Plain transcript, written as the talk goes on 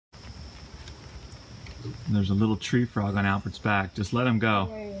And there's a little tree frog on Albert's back. Just let him go.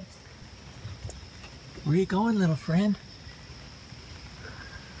 There he is. Where are you going, little friend?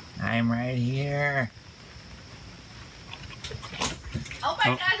 I'm right here. Oh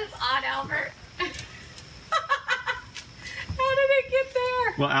my gosh, it's on, Albert. How did it get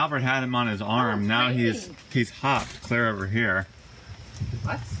there? Well, Albert had him on his arm. Now he's hopped clear over here.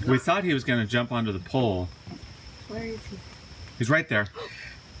 What? We thought he was going to jump onto the pole. Where is he? He's right there.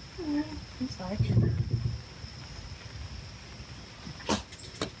 I'm sorry.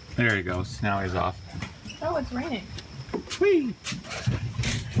 There he goes. Now he's off. Oh, it's raining. Whee!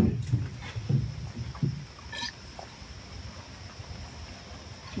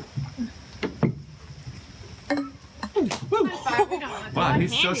 Wow,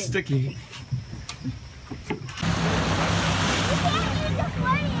 he's so sticky.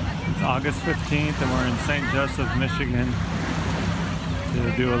 It's August 15th and we're in St. Joseph, Michigan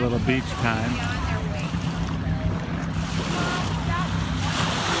to do a little beach time.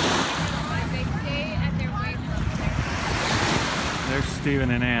 There's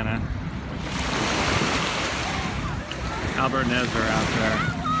Stephen and Anna. Albert and Ezra out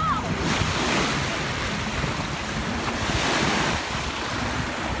there.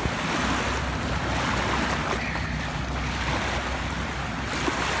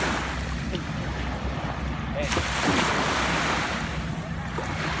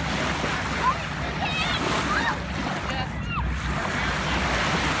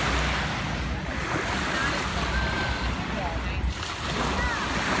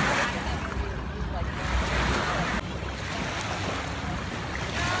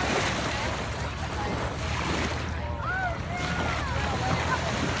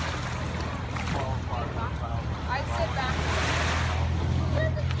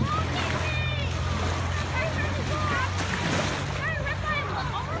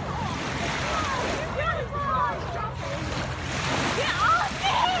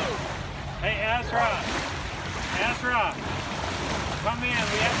 Ezra, come in. We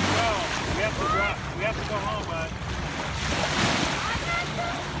have to go. We have to go home, bud.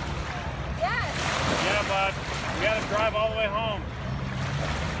 Yes. Yeah, bud. We got to drive all the way home.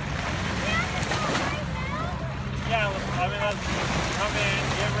 Yeah, I mean, let's come in,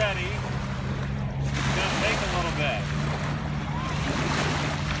 get ready. It's going to take a little bit.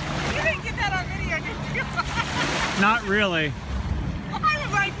 You didn't get that on video, did you? Not really. I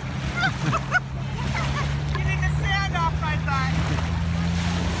was like, getting the sand off my butt.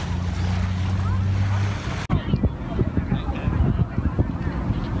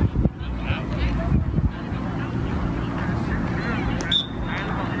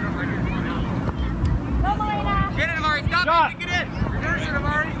 Get in, Amari. Stop. Get in. Reverse it,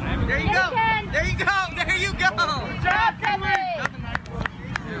 Amari. There you go. There you go. There you go. Good job, Kelly.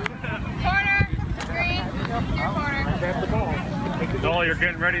 Corner. Green. Your corner. No, you're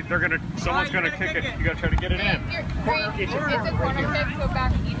getting ready. Someone's gonna kick it. You gotta try to get it in. Green. It's a corner kick, so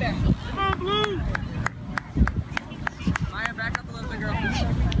back to keep it. Come on, Blue. Maya, back up a little bit, girl.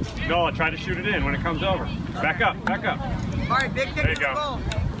 No, try to shoot it in when it comes over. Back up, back up. All right, big kick There you to the go. goal.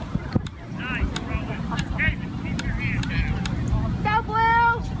 Nice, Hey, keep your hand down. Go,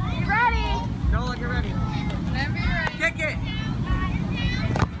 Blue. You ready? Nola, get ready. Whenever you're ready. Kick it.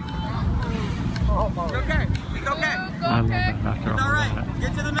 It's okay. It's okay. I love that after It's all all right. that.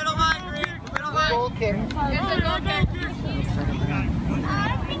 Get to the middle line, Green. Middle line. Goal kick. It's a goal kick.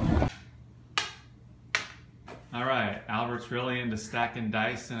 All right, Albert's really into stacking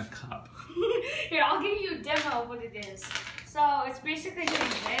dice in a cup. Here, I'll give you a demo of what it is. So it's basically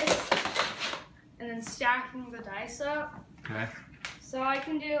doing this and then stacking the dice up. Okay. So I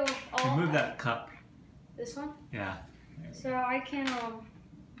can do all Move that cup. this one. Yeah. So I can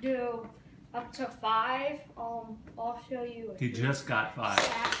do up to 5. I'll show you. He just got 5.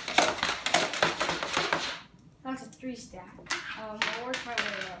 Stack. That's a 3 stack. I'll work my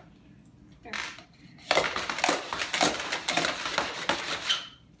way up. Here.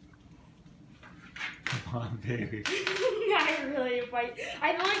 Come on, baby. I really fight.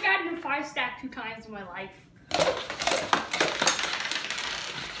 I've only gotten a 5 stack 2 times in my life.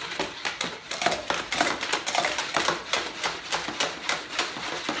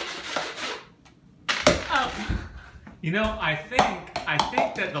 Oh. You know, I think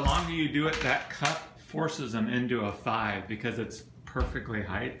that the longer you do it, that cup forces them into a 5 because it's perfectly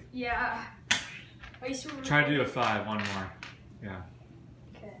height. Yeah. Try to do a 5, one more. Yeah.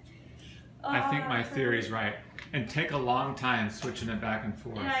 Okay. I think my theory's right. And take a long time switching it back and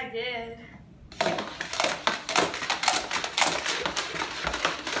forth. Yeah, I did.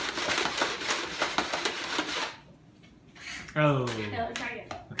 Oh. Yeah, let's try again.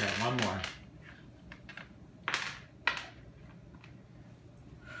 Okay, one more.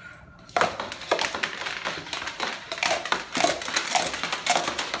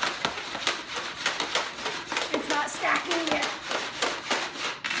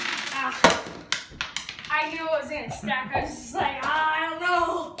 I knew it was gonna stack. I was just like, I don't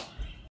know.